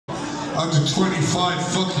After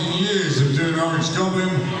 25 fucking years of doing Orange Goblin,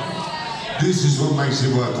 this is what makes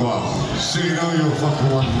it worthwhile. Seeing all your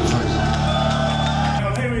fucking wonderful faces.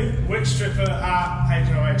 I'm here with Winch Stripper at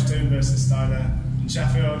HRH doing versus Steiner in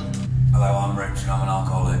Sheffield. Hello, I'm Rich and I'm an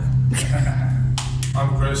alcoholic.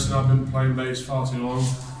 I'm Chris and I've been playing bass far too long.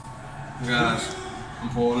 Guys, I'm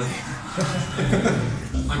poorly.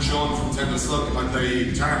 I'm Sean from Temple Slug. I play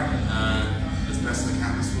guitar as best I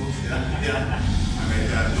can, I suppose. Yeah. I make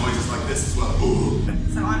noises like this as well. Ooh.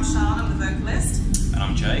 So I'm Sean, I'm the vocalist. And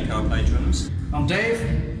I'm Jake, I play drums. I'm Dave.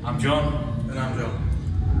 I'm John. And I'm John.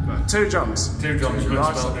 Two drums. Two drums, but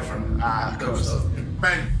Nice. spelled different. Ah, of course.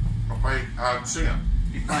 Ben, I play singer.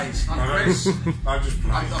 He plays. I'm I Chris. just play.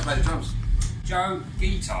 I play the drums. Joe,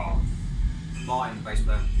 guitar. Martin, bass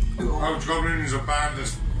player. Orange Goblin is a band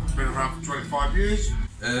that's been around for 25 years.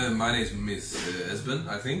 My name is Miss Esben,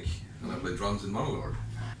 I think, and I play drums in Monolord.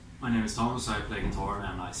 My name is Thomas, I play guitar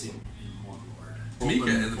and I sing in Monolord. Mika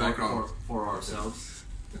in the background. For ourselves.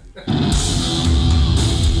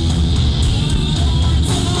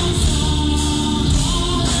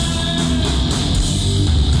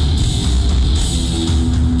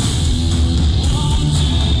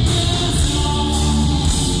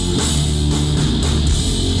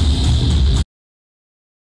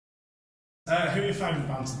 Who are your favourite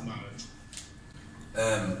bands at the moment?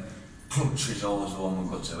 Clutch is always the one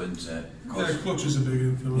we've got to, isn't it? Yeah, Clutch is a big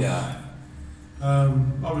influence. Yeah.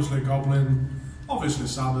 Obviously Goblin, obviously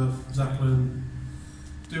Sabbath, Zeppelin.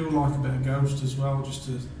 Do like a bit of Ghost as well, just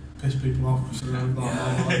to piss people off.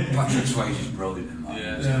 Patrick Swayze's brilliant in that.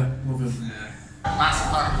 Yeah, love him. Yeah.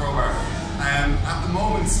 Massive fan of Crowbar. At the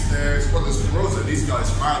moment, there's Rosa, these guys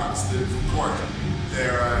from Ireland, from Cork.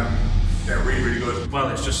 They're really, really good. Well,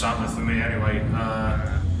 it's just Sabbath for me anyway.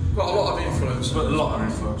 Got a lot of influence. But a lot of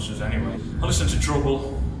influences anyway. I listened to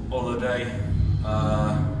Trouble all the day.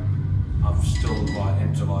 I'm still quite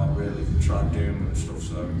into like really Trad Doom and stuff.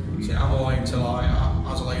 So See, I'm all into like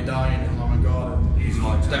As I Lay Dying and Lamb of God and he's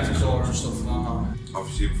like Defensor and stuff like that.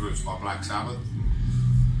 Obviously influenced by Black Sabbath.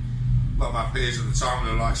 A lot of our peers at the time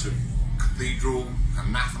were the likes of Cathedral,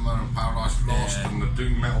 Anathema and Paradise Lost and the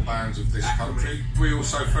doom metal bands of this country. We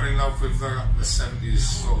also fell in love with the 70s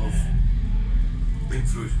sort of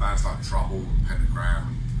influenced bands like Trouble,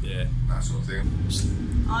 Pentagram, that sort of thing.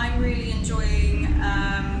 I'm really enjoying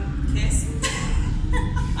Kiss.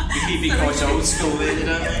 You keep it quite old school really,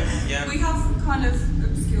 don't you? Yeah. We have kind of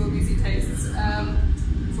obscure music tastes.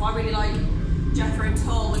 So I really like Jethro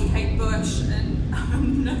Tull and Kate Bush and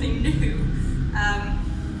nothing new.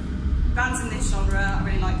 Bands in this genre, I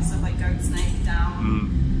really like stuff like Goat Snake,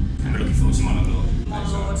 Down. And we're looking forward to Monolord.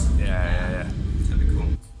 Monolord. Yeah. That'd be cool.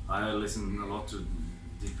 I listened a lot to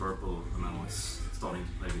Deep Purple when I was starting to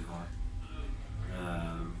play guitar.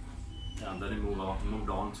 And then it moved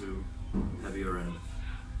on to heavier and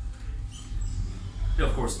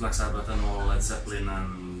of course Black Sabbath and all Led Zeppelin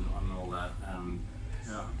and all that. And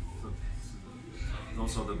yeah, so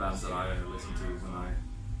those are the bands that I listened to when I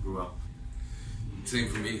grew up. Same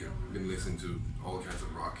for me. I've been listening to all kinds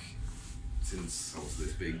of rock since I was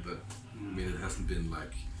this big, but I mean it hasn't been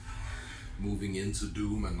like moving into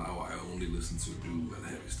doom and now I only listen to doom and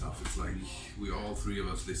heavy stuff. It's like we all three of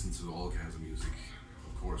us listen to all kinds of music.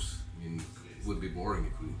 Of course, I mean it would be boring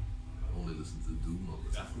if we only listened to doom all the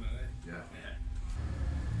time. Definitely. Yeah.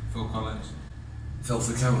 Phil Collins. Phil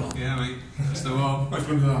the Colon. Yeah, mate. That's the one. Let's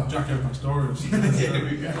go to that Jacko Pastorius. Here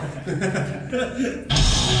we go.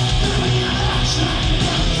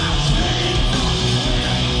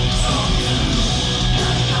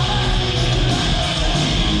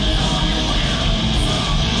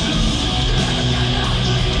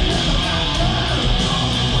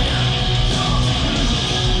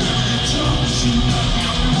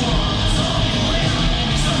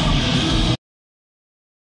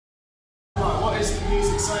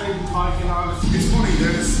 It's funny,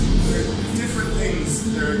 there are different things,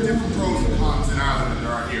 there are different pros and cons in Ireland than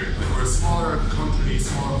there are here. Like we're a smaller country,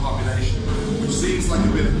 smaller population, which seems like a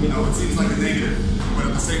bit, it seems like a negative, but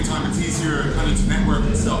at the same time it's easier kind of to network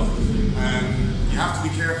and stuff. You have to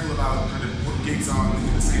be careful about kind of putting gigs on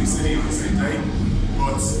in the same city on the same day,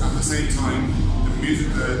 but at the same time,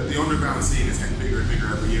 the underground scene is getting bigger and bigger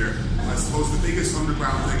every year. I suppose the biggest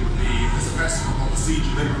underground thing would be, there's a festival called the Siege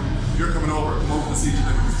of Limerick. If you're coming over, come over to the Siege of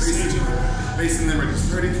Limerick. It's based in Limerick. There's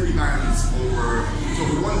 33 bands over, so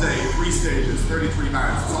for one day, 3 stages, 33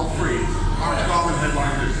 bands. It's all free. Orange Goblin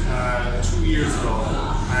headlined it 2 years ago.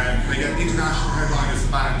 They get international headliners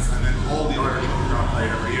and bands, and then all the Irish underground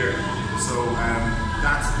played every year. So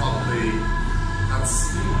that's a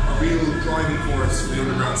real driving force for the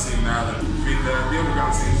underground scene in Ireland. I mean, the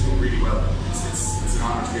underground scene is doing really well. It's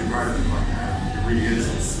honor to be a part of it. Like, it really is.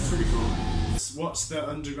 It's really cool. What's the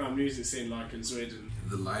underground music scene like in Sweden?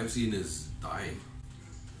 The live scene is dying,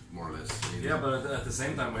 more or less. Yeah, but at the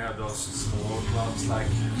same time we have those small clubs like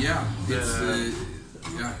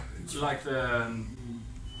like the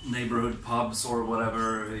neighborhood pubs or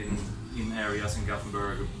whatever in areas in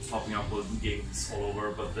Gothenburg popping up with gigs all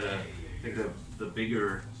over. But I think the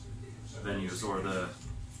bigger venues or the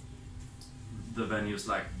venues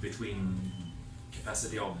like between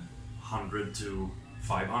capacity of 100 to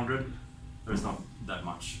 500, there's not that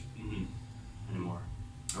much anymore.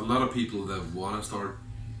 A lot of people that want to start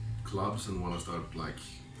clubs and want to start like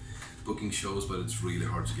booking shows, but it's really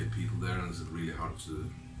hard to get people there, and it's really hard to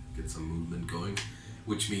get some movement going,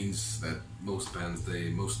 which means that most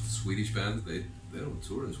Swedish bands, they don't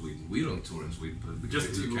tour in Sweden. We don't tour in Sweden, but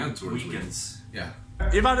just you can tour weekends. in Sweden. Yeah.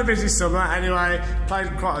 You've had a busy summer anyway,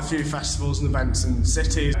 played quite a few festivals and events and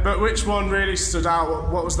cities, but which one really stood out?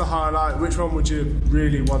 What was the highlight? Which one would you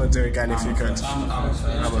really want to do again if you could?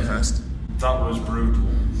 Hammerfest. That was brutal.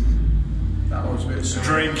 That was a bit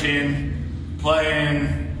Drinking,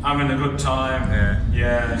 playing, having a good time.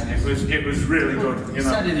 Yeah, it was really good. You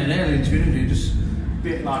said in an earlier interview, just a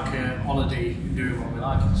bit like a holiday, doing what we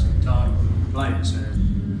like at the same time, playing. So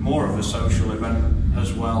More of a social event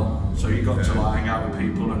as well. So you got to like hang out with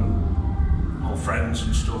people and all friends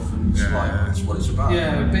and stuff, and it's like that's what it's about.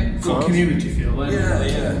 yeah, a bit good community feel.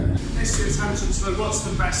 This year's Hampton Slug, what's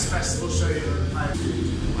the best festival show you've ever played?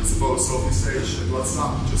 I suppose Sophie Station, what's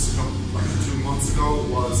not just like 2 months ago,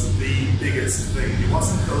 was the biggest thing. It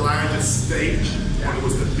wasn't the largest stage, but it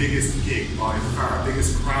was the biggest gig by far,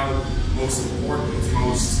 biggest crowd, most important,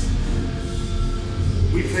 most.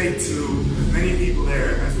 We played to as many people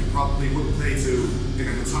there as we probably would play to in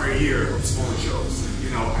an entire year of smaller shows, you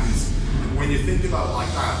know, and when you think about it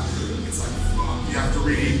like that, it's like, fuck, you have to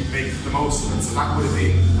really make the most of it. So that would have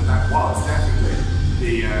been, and that was definitely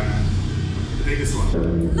the biggest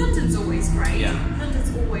one. London's always great. Yeah.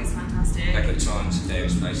 London's always fantastic. Back at times at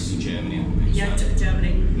various places in Germany.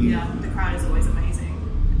 Germany. Yeah, the crowd is always amazing.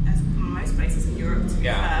 As most places in Europe, to be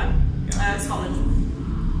fair. Scotland.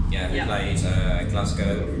 Yeah, we played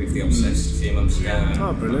Glasgow with the Obsessed a few months ago.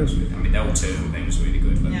 Oh, brilliant. I mean, there were two, they was really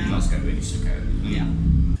good, but Glasgow really stuck out. Yeah.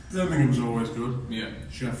 Birmingham's always good. Yeah.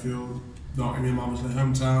 Sheffield, Nottingham, obviously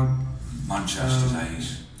hometown. Manchester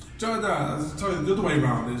days. So the other way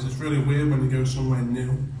around is it's really weird when you go somewhere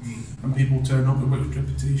new and people turn up with Winch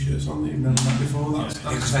Stripper t-shirts on that you've never met before. That's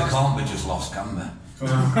Because they can't be just lost, can they?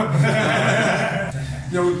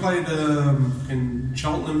 we played in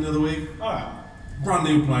Cheltenham the other week. Brand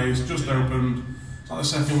new place, just opened. It's like the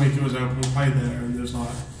second week it was open, we played there and there's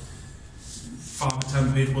like 5 or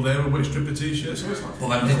 10 people there with Winch Stripper t-shirts. So it's like,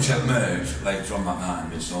 Well, I did check merge later on that night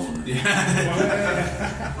and it's all.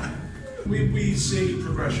 we see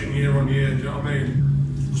progression year on year, do you know what I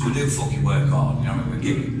mean? So we do fucking work hard, you know what I mean? We're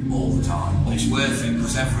gigging all the time. But it's worth it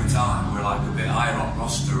because every time we're like a bit higher on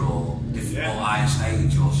roster or different or higher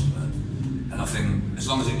stage or something. And I think as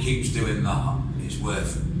long as it keeps doing that, it's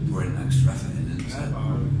worth putting extra effort in, isn't it?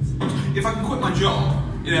 If I can quit my job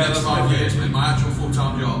in the next 5 years, mate, my actual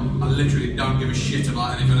full-time job, I literally don't give a shit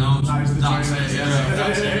about anything else. That's it,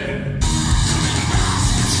 that's it.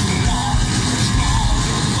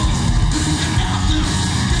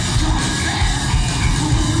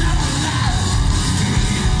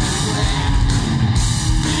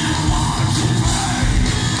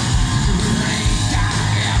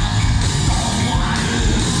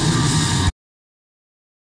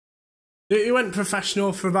 You went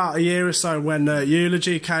professional for about a year or so when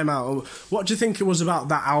Eulogy came out. What do you think it was about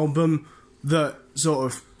that album that sort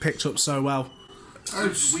of picked up so well?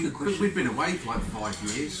 We've been away for like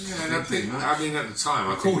 5 years. Yeah, and I mean, at the time,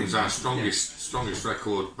 I think it was our strongest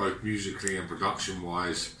record, both musically and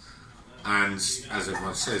production-wise. And as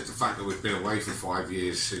everyone says, the fact that we've been away for 5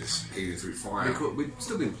 years since Healing Through Fire. We've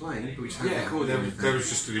still been playing, but we just haven't recorded. There was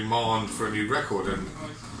just a demand for a new record, and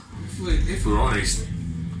if we're honest,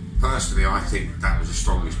 personally, I think that was the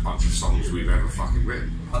strongest bunch of songs we've ever fucking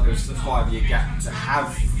written. Like there was the 5-year gap to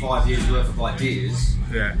have 5 years worth of ideas.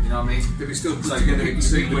 Yeah. You know what I mean? But we still So you're going to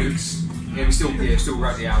be 2 weeks. Yeah, we still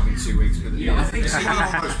wrote the album in 2 weeks. But Yeah, I think It's what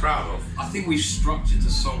I'm most proud of. I think we've structured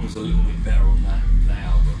the songs a little bit better on that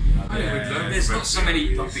album. You know, there's not so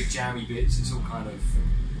many like, big jammy bits. It's all kind of.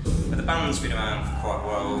 But the band's been around for quite a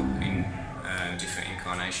while in different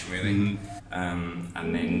incarnation, really. And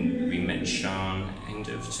then we met Sean end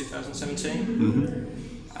of 2017,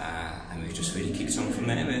 and we just really kicked on from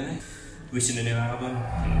there, really. Written a new album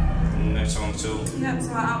in no time at all. Yep,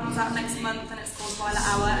 so our album's out next month and it's called Violet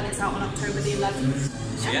Hour and it's out on October the 11th.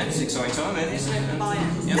 So yeah, it's an exciting time, really, isn't it? Buy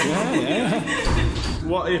it. Yeah.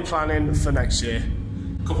 What are you planning for next year?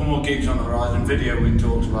 A couple more gigs on the horizon. Video, we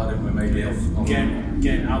talked about it, we may be Getting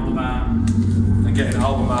an album out. And getting an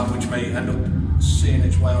album out, which may end up seeing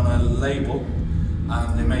its way on a label,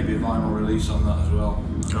 and there may be a vinyl release on that as well.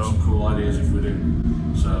 I've got some cool ideas if we do.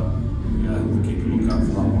 So, yeah, we'll keep a lookout for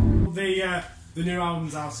that one. The new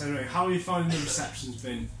album's out anyway. How are you finding the reception's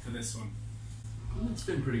been for this one? It's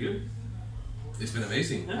been pretty good. It's been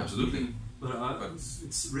amazing, yeah. Absolutely. But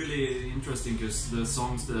it's really interesting because the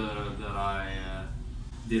songs that I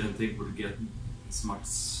didn't think would get as much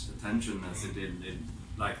attention as it did,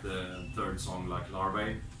 like the third song, like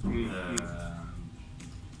Larvae.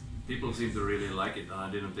 People seem to really like it, and I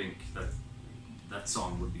didn't think that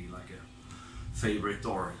song would be like a favorite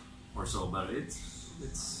or so, but it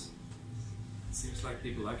seems like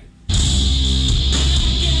people like it.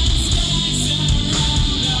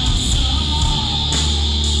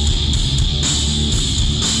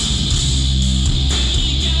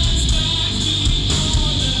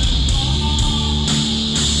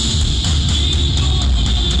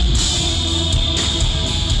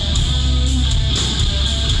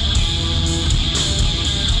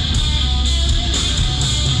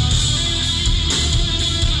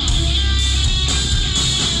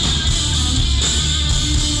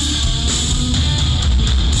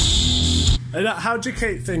 How do you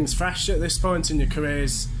keep things fresh at this point in your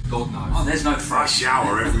careers? God knows. Oh, there's no fresh.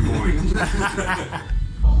 Shower every morning.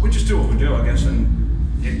 We just do what we do, I guess,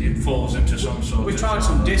 and it falls into some sort We of... tried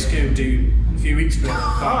some disco do a few weeks ago.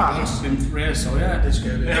 That's been rehearsal, yeah,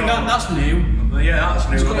 disco do. Yeah, that's new. Yeah, that's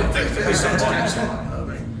new.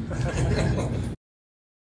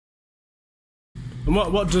 And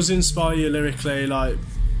what does inspire you lyrically, like,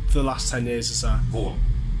 for the last 10 years or so? Porn.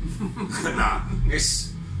 Nah,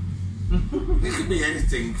 it could be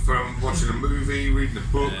anything from watching a movie, reading a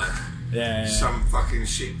book, some fucking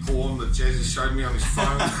shit porn that Jez has showed me on his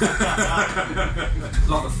phone.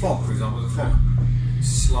 Like the fog, for example, the fog.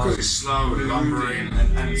 Slow. Because it's slow and lumbering.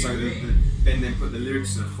 And so Ben then put the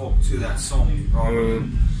lyrics of the fog to that song rather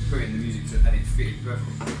than putting the music to, and it fitted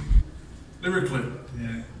perfectly. Lyrically?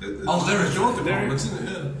 Yeah. Oh, lyrically? Departments, isn't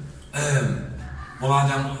it? Yeah. Well, I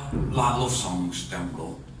don't, like love songs,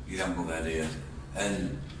 you don't go there, do you?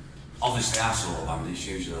 And obviously our sort of band, it's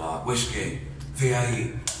usually like whiskey,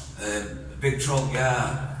 V8, big truck,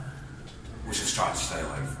 yeah, which I try to stay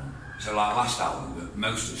away from. So like last album,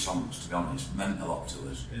 most of the songs, to be honest, meant a lot to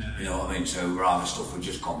us. Yeah. You know what I mean? So rather stuff we've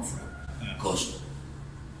just gone through, because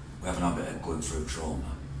we haven't had a bit of going through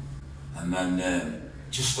trauma. And then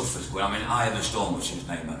just stuff that's going, I mean, I Am a Storm, which is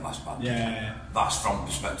named that last band. Yeah. That's from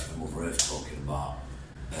perspective of Mother Earth talking about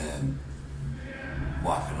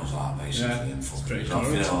wiping us out basically, and fucking us off,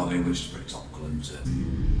 you know what I mean, which is pretty topical, isn't it?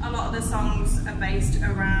 A lot of the songs are based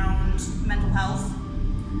around mental health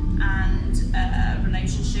and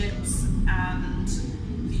relationships and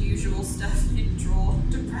the usual stuff you draw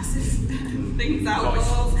depressive things out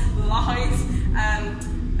of, life, and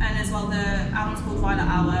as well the album's called Violet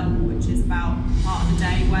Hour, which is about part of the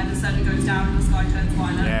day where the sun goes down and the sky turns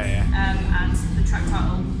violet, and the track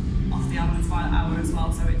title off the album is Violet Hour as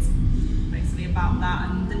well, so it's basically about that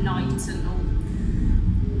and the night and all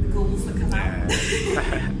the ghouls that come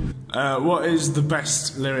out. What is the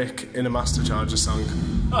best lyric in a Master Charger song?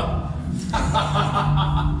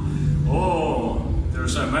 Oh, there are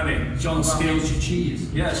so many. John scales your cheese.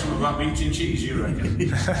 Yeah, something about eating cheese, you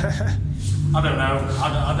reckon? I don't know.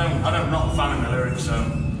 I'm not a fan of the lyrics, so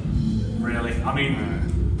really. I mean,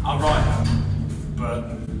 I write them,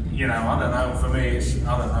 but you know, I don't know. For me, it's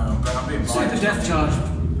I don't know. But I'm being the death charge.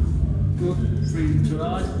 Good, free to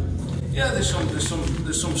ride. Yeah, there's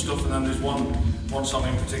some stuff, and then there's one song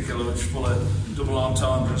in particular which is full of double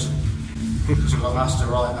entendres. Because I got asked to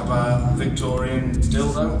write about Victorian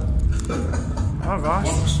dildo. Oh, right.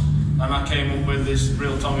 Once, and I came up with this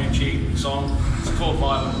real tongue-in-cheek song. It's called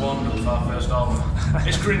Violent Wonder, of our first album.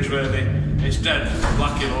 It's cringeworthy. It's dead,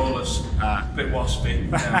 black and lawless, a bit waspy.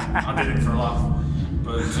 Yeah, I did it for a laugh,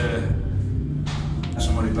 but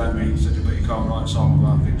somebody begged me, said, "But you can't write a song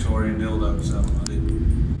about Victorian dildo," so I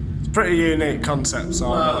did. Pretty unique concept, so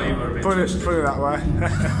put it that way.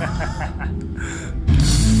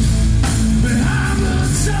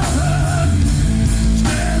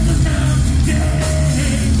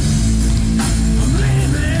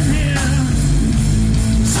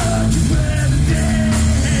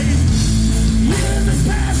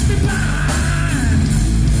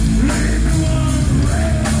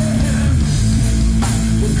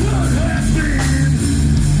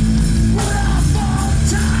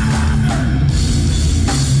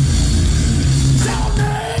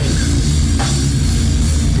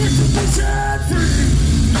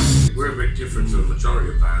 We're a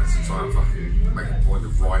bands to try and fucking make a point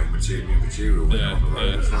of writing new material when on the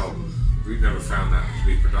road as well. We've never found that to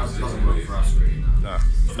be productive. No.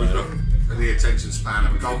 We've got the attention span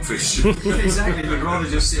of a goldfish. Exactly, we'd rather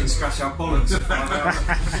just sit and scratch our pollens.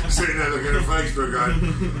 Sitting there looking at Facebook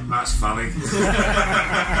going, that's funny.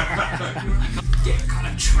 Get kind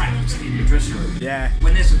of trapped in the dressing room. Yeah.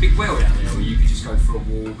 When there's a big well down there where you could just go for a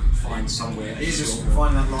walk and find somewhere. You just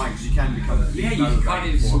find that line because you can become. Yeah, you can kind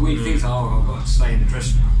of. It's a weird thing. Oh, I've got to stay in the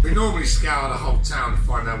dressing room. We normally scour the whole town to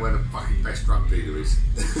find out where the fucking best drug dealer is.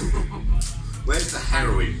 Where's the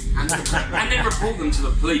heroin? And then report them to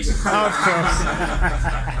the police. Of course.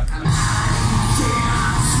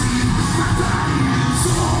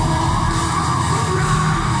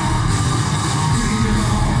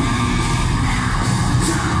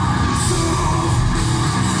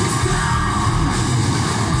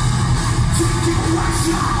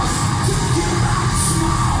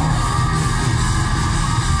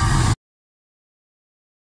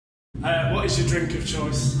 What is your drink of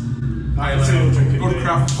choice? Good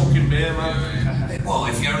craft fucking beer, man. Well,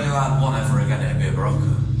 if you only had one ever again, it'd be a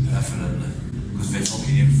Barocca, definitely. Because they're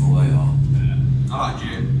fucking beautiful, they are. I like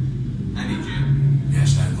gin. Any gin.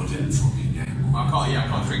 Yes, they're good at fucking game. I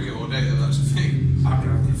can't drink it all day though, that's the thing. I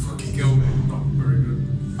can fucking kill me. Not very good.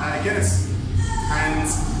 Guinness. And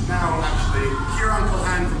now, actually, pure Uncle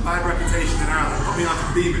Han from bad reputation in Ireland put me onto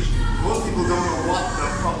Beamish. Most people don't know what the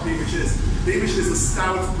fuck Beamish is. Beamish is a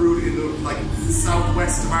stout brewed in the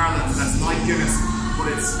southwest of Ireland that's like Guinness, but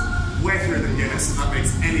it's wetter than Guinness, if that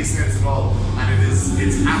makes any sense at all. And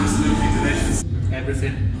it's absolutely delicious.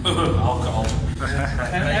 Everything. Alcohol.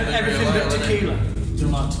 Everything but tequila.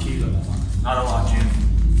 Don't like tequila, that one. I don't like gin.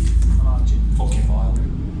 I like gin. Fucking vile.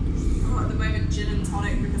 Oh, at the moment, gin and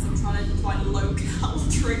tonic because I'm trying to find low-cal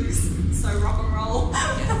drinks. So rock and roll.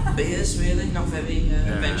 Yeah, beers really, not very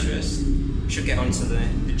adventurous. Should get onto the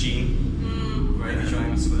gin. Gravy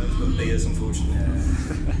train, I suppose, but beers, unfortunately.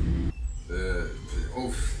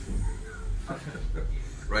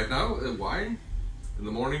 Right now, wine. In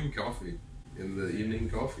the morning, coffee. In the evening,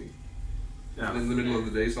 coffee. Yeah. And in the middle of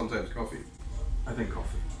the day, sometimes coffee. I think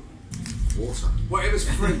coffee. Water. Whatever's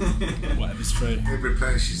free. Whatever's free. It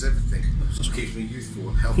replenishes everything. Just keeps me youthful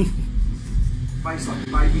and healthy. Face like a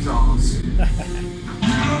baby's arse.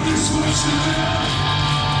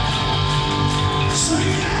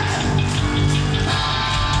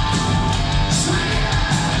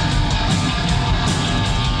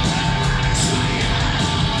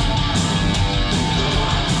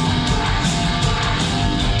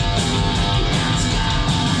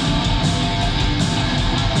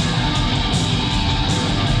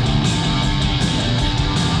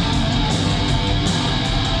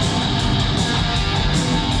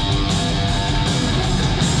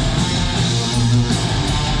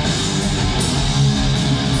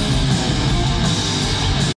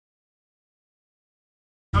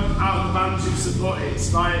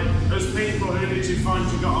 It's like, those people, who did you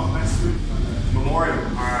find you got on best with? Memorial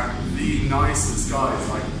are the nicest guys,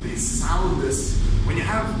 like the soundest. When you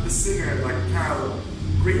have the singer like Carol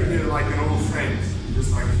greeting you like an old friend,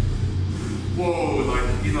 just like, whoa,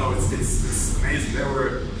 like, you know, it's amazing. They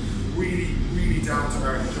were really down to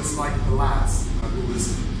earth, just like the lads. It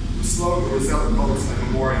was Slug, it was Zelda Boats and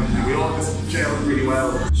Memorial, and we all just gelled really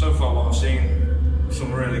well. So far, what I've seen,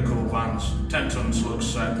 some really cool bands. 10 Ton Slug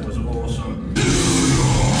set was awesome.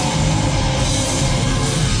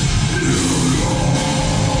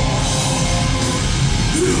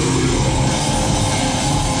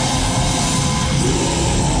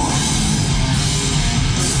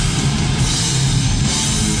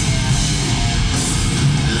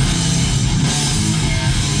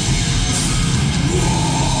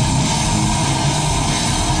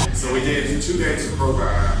 So we did 2 days of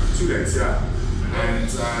program, 2 days, yeah. And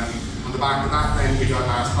on the back of that, then we got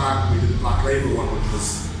asked back. We did the Black Label one, which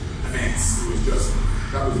was immense. It was just,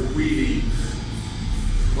 that was really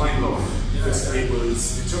mind blowing.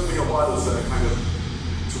 It took me a while to kind of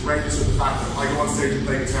to register the fact that I go on stage and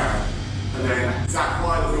play guitar, and then Zach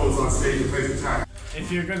Wilde goes on stage and plays guitar.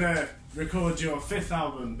 If you're gonna record your 5th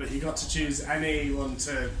album, but you got to choose anyone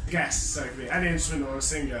to guest, so it could be any instrument or a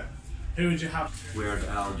singer, who would you have? Weird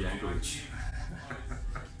Al Yankovic.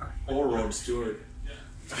 Or Rod Stewart.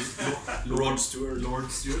 Rod Stewart.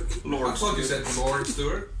 I thought you said Lord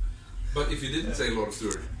Stewart, but if you didn't say Lord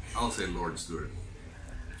Stewart, I'll say Lord Stewart.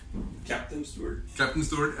 Captain Stewart. Captain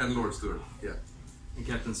Stewart and Lord Stewart, yeah. And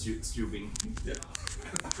Captain Stubing. Yeah.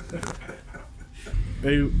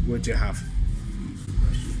 Who would you have?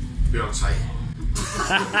 Beyonce.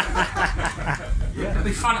 Yeah, it'd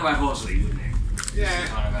be fun to have Ozzy, wouldn't it?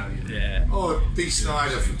 Yeah. Yeah. Or Dee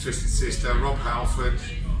Snider from Twisted Sister, Rob Halford.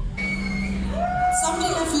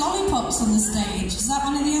 lollipops on the stage. Is that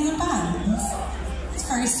one of the other bands? It's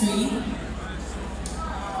very sweet.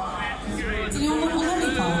 Does anyone want a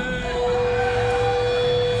lollipop?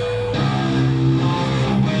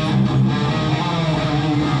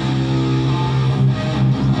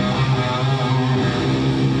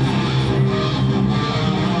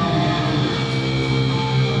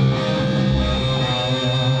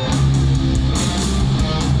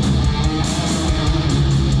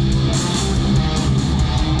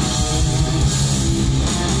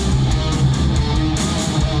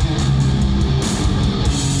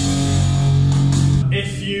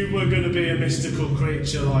 Mystical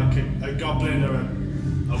creature like a goblin or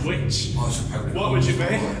a witch, what would you be?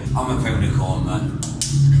 I'm a unicorn, man.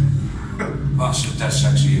 That's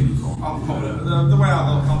actually a unicorn. I'll call it. The way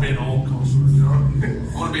I look, I'll be an orc or something, you know? I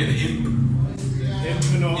want to be an imp. Imp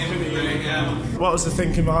and orc and a yeah. What was the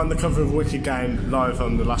thinking behind the cover of Wicked Game live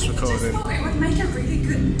on the last recording? I just thought it would make a really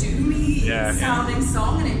good doomy sounding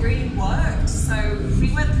song, and it really worked. So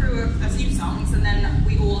we went through a few songs, and then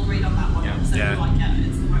we all agreed on that one. So we were like, yeah,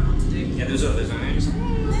 it's the right one to do. Yeah, there's others, aren't there?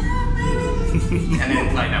 And then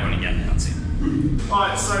play that one again, that's it.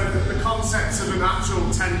 Right, so the concept of an actual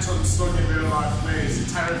 10-ton slug in real life for me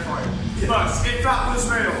is terrifying. Yeah. But if that was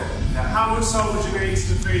real, how much soul would you need to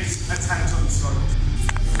defeat a 10-ton slug?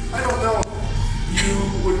 I don't know. You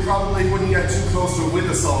wouldn't get too close to it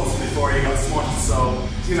with assaults before you got smushed, so,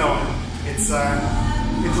 you know, you'll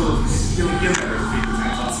never defeat the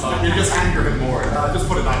 10-ton slug. You just anger him more. Just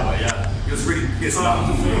put it that way, yeah. He was really pissed off.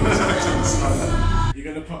 You're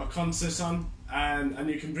going to put a concert on, and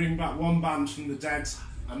you can bring back one band from the dead,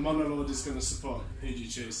 and Monolord is going to support. Who do you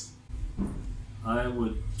choose? I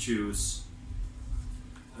would choose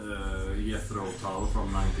Jethro Tull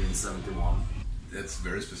from 1971. That's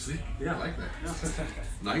very specific. Yeah. I like that. Yeah.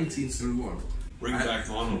 1971. Bring back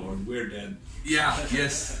Monolord. We're dead. Yeah.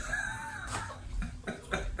 Yes.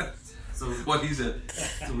 So what he said.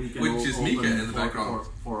 So we can Which is Mika in the background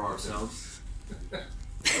for ourselves.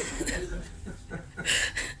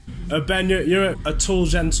 Ben, you're a tall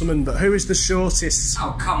gentleman, but who is the shortest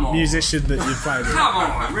musician that you've played with? Come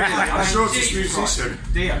on, really? The shortest musician?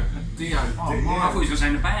 Dio. Oh, I thought he was going to say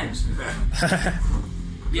in the band.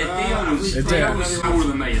 Yeah, Dio was smaller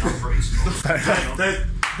than me, and I'm pretty small.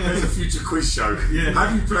 There's a future quiz show. Yeah.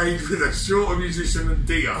 Have you played with a shorter musician than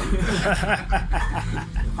Dio?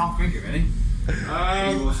 Can't think of any.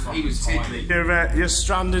 He was tiddly. You're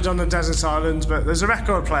stranded on a desert island, but there's a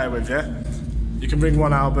record player with you. You can bring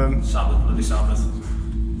one album. Sabbath, bloody Sabbath.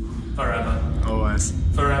 Forever. Always.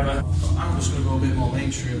 Forever. I'm just going to go a bit more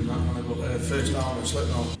mainstream than that. I'm going to go first album,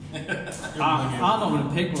 Slipknot. I'm not going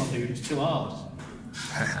to pick one, I think it's too hard.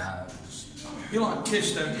 You like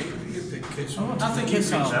Kiss, don't you? You pick Kiss. I think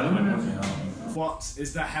Kiss album. What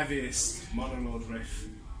is the heaviest Monolord riff?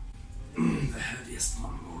 The heaviest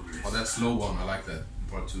Monolord riff. Oh, that slow one, I like that.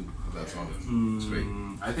 Part 2 of that song. Straight.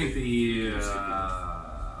 I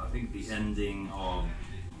think the ending of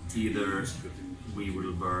either We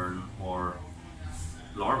Will Burn or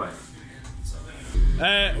Larvae.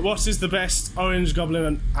 What is the best Orange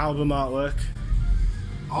Goblin album artwork?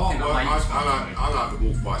 Oh, well, I like the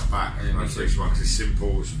Wolf Bites Back. That's this one because it's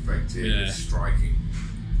simple, it's effective, it's striking.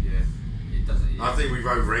 Yeah, it doesn't. Yeah. I think we've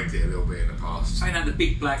over-egged it a little bit in the past. Saying that the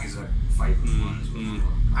Big Black is a favourite one as well.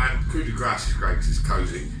 And Coup de Grace is great because it's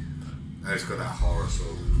cosy and it's got that horror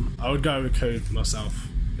sort of. I would go with Coup myself.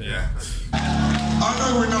 Yeah. I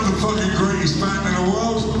know we're not the fucking greatest band in the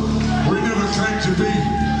world. We never claimed to be,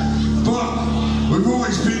 but we've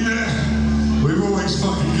always been there. We've always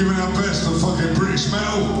fucking given our best for fucking British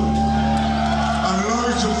metal. And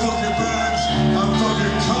loads of fucking bands have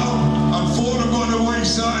fucking come and fallen by the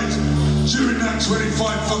wayside during that 25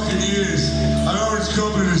 fucking years. And Orange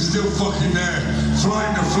Goblin is still fucking there,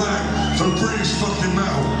 flying the flag for British fucking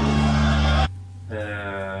metal.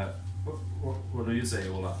 What do you say,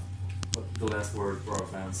 Ola? What's the last word for our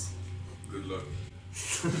fans? Good luck.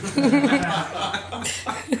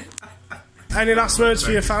 Any last words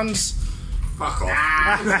for your fans? Fuck off.